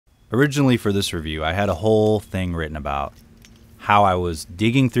Originally for this review, I had a whole thing written about how I was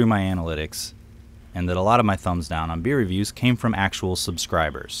digging through my analytics and that a lot of my thumbs down on beer reviews came from actual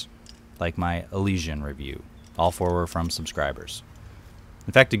subscribers, like my Elysian review. All 4 were from subscribers.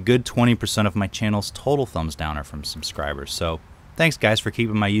 In fact, a good 20% of my channel's total thumbs down are from subscribers, so thanks guys for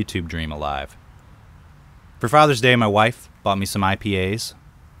keeping my YouTube dream alive. For Father's Day, my wife bought me some IPAs,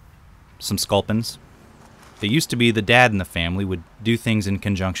 some Sculpins. It used to be the dad in the family would do things in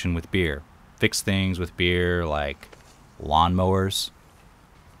conjunction with beer. Fix things with beer like lawnmowers,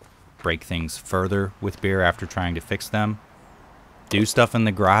 break things further with beer after trying to fix them, do stuff in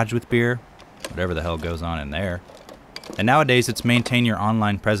the garage with beer, whatever the hell goes on in there. And nowadays it's maintain your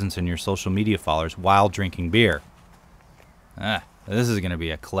online presence and your social media followers while drinking beer. This is going to be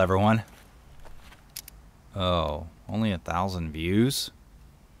a clever one. Oh, only 1,000 views?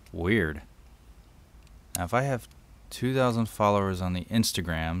 Weird. Now if I have 2,000 followers on the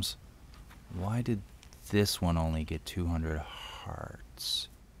Instagrams, why did this one only get 200 hearts?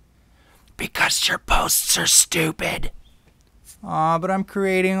 Because your posts are stupid! Aw, but I'm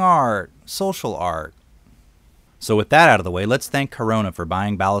creating art. Social art. So with that out of the way, let's thank Corona for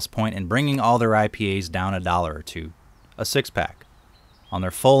buying Ballast Point and bringing all their IPAs down $1 or $2, a 6-pack, on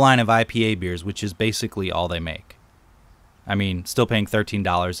their full line of IPA beers, which is basically all they make. I mean, still paying $13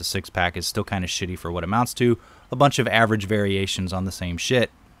 a 6-pack is still kind of shitty for what amounts to a bunch of average variations on the same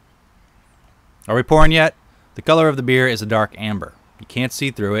shit. Are we pouring yet? The color of the beer is a dark amber. You can't see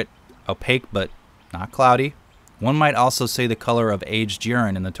through it. Opaque, but not cloudy. One might also say the color of aged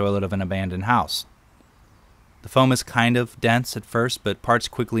urine in the toilet of an abandoned house. The foam is kind of dense at first, but parts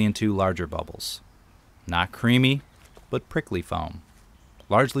quickly into larger bubbles. Not creamy, but prickly foam.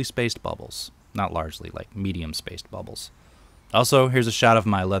 Largely spaced bubbles. Not largely, like medium spaced bubbles. Also, here's a shot of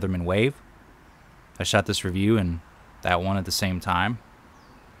my Leatherman Wave. I shot this review and that one at the same time.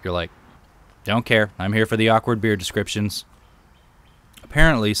 You're like, don't care, I'm here for the awkward beer descriptions.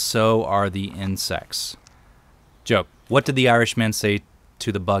 Apparently, so are the insects. Joke, what did the Irishman say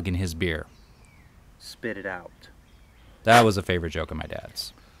to the bug in his beer? Spit it out. That was a favorite joke of my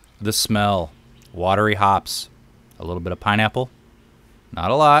dad's. The smell, watery hops, a little bit of pineapple.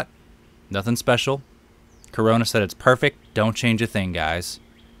 Not a lot, nothing special. Corona said it's perfect, don't change a thing, guys.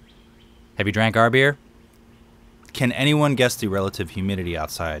 Have you drank our beer? Can anyone guess the relative humidity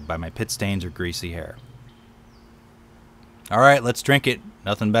outside by my pit stains or greasy hair? Alright, let's drink it.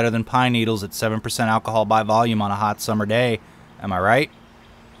 Nothing better than pine needles at 7% alcohol by volume on a hot summer day. Am I right?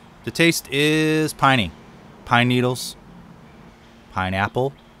 The taste is piney. Pine needles,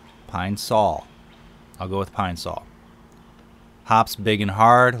 pineapple, pine sol. I'll go with pine sol. Hops big and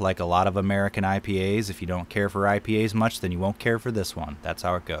hard, like a lot of American IPAs. If you don't care for IPAs much, then you won't care for this one. That's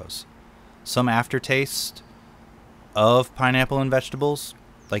how it goes. Some aftertaste of pineapple and vegetables,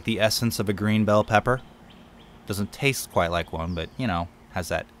 like the essence of a green bell pepper. Doesn't taste quite like one, but, you know, has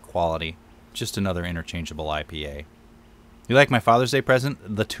that quality. Just another interchangeable IPA. You like my Father's Day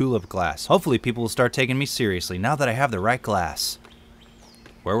present? The tulip glass. Hopefully people will start taking me seriously now that I have the right glass.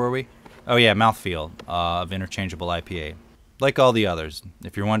 Where were we? Oh yeah, mouthfeel of interchangeable IPA. Like all the others.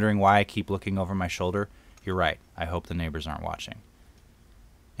 If you're wondering why I keep looking over my shoulder, you're right. I hope the neighbors aren't watching.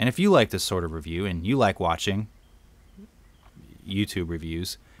 And if you like this sort of review and you like watching YouTube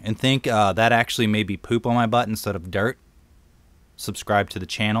reviews and think that actually may be poop on my butt instead of dirt, subscribe to the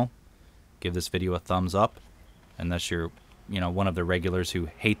channel. Give this video a thumbs up. Unless you're, one of the regulars who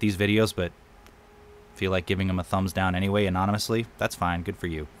hate these videos but feel like giving them a thumbs down anyway anonymously, that's fine. Good for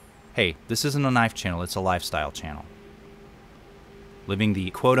you. Hey, this isn't a knife channel. It's a lifestyle channel. Living the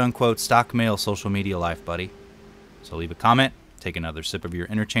quote-unquote stock male social media life, buddy. So leave a comment, take another sip of your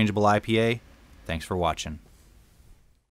interchangeable IPA. Thanks for watching.